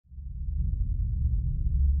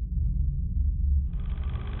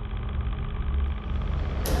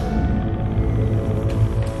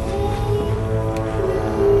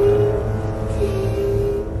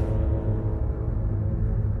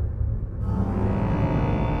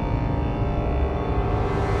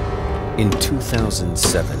In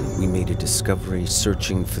 2007, we made a discovery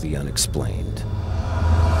searching for the unexplained.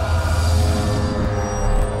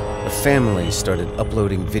 A family started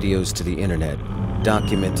uploading videos to the internet,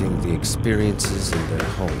 documenting the experiences in their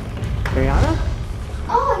home. Ariana?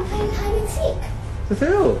 Oh, I'm playing hide and seek. With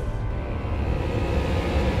who?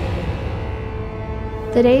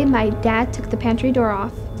 The day my dad took the pantry door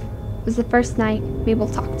off was the first night Mabel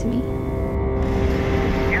talked to me.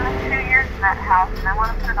 It was 2 years in that house, and I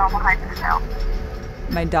want to put it all behind us now.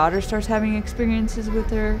 My daughter starts having experiences with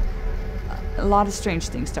her. A lot of strange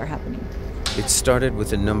things start happening. It started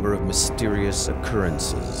with a number of mysterious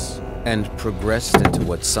occurrences and progressed into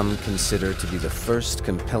what some consider to be the first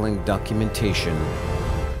compelling documentation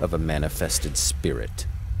of a manifested spirit.